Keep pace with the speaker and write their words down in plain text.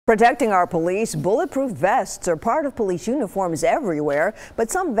Protecting our police, bulletproof vests are part of police uniforms everywhere, but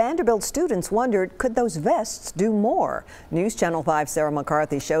some Vanderbilt students wondered, could those vests do more? News Channel 5's Sarah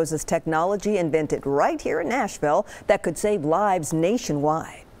McCarthy shows us technology invented right here in Nashville that could save lives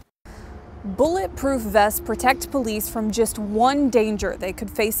nationwide. Bulletproof vests protect police from just one danger they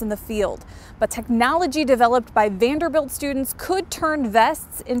could face in the field. But technology developed by Vanderbilt students could turn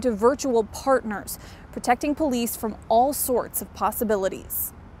vests into virtual partners, protecting police from all sorts of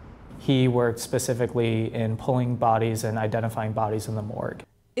possibilities. He worked specifically in pulling bodies and identifying bodies in the morgue.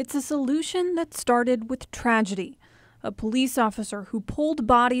 It's a solution that started with tragedy. A police officer who pulled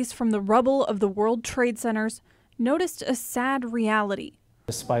bodies from the rubble of the World Trade Centers noticed a sad reality.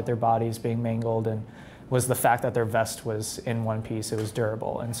 Despite their bodies being mangled, and was the fact that their vest was in one piece, it was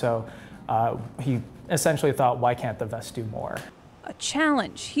durable. And so he essentially thought, why can't the vest do more? A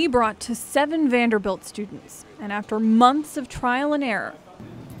challenge he brought to 7 Vanderbilt students. And after months of trial and error,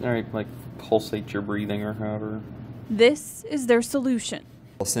 all right, like pulsate your breathing or however. This is their solution.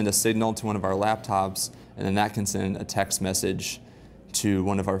 We'll send a signal to one of our laptops, and then that can send a text message to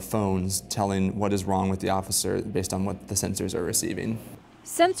one of our phones telling what is wrong with the officer based on what the sensors are receiving.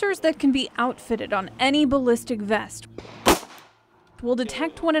 Sensors that can be outfitted on any ballistic vest will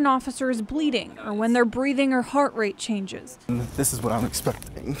detect when an officer is bleeding or when their breathing or heart rate changes. This is what I'm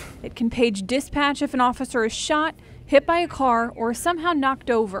expecting. It can page dispatch if an officer is shot, hit by a car, or somehow knocked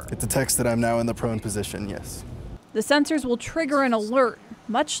over. It detects that I'm now in the prone position, yes. The sensors will trigger an alert,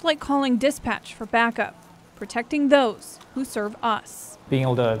 much like calling dispatch for backup, protecting those who serve us. Being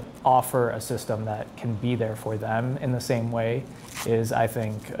able to offer a system that can be there for them in the same way is, I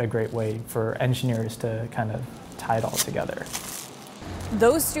think, a great way for engineers to kind of tie it all together.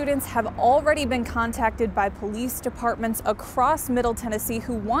 Those students have already been contacted by police departments across Middle Tennessee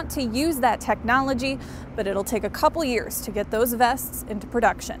who want to use that technology, but it'll take a couple years to get those vests into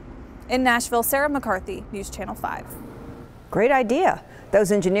production. In Nashville, Sarah McCarthy, News Channel 5. Great idea.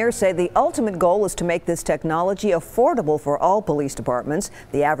 Those engineers say the ultimate goal is to make this technology affordable for all police departments.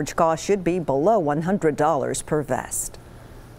 The average cost should be below $100 per vest.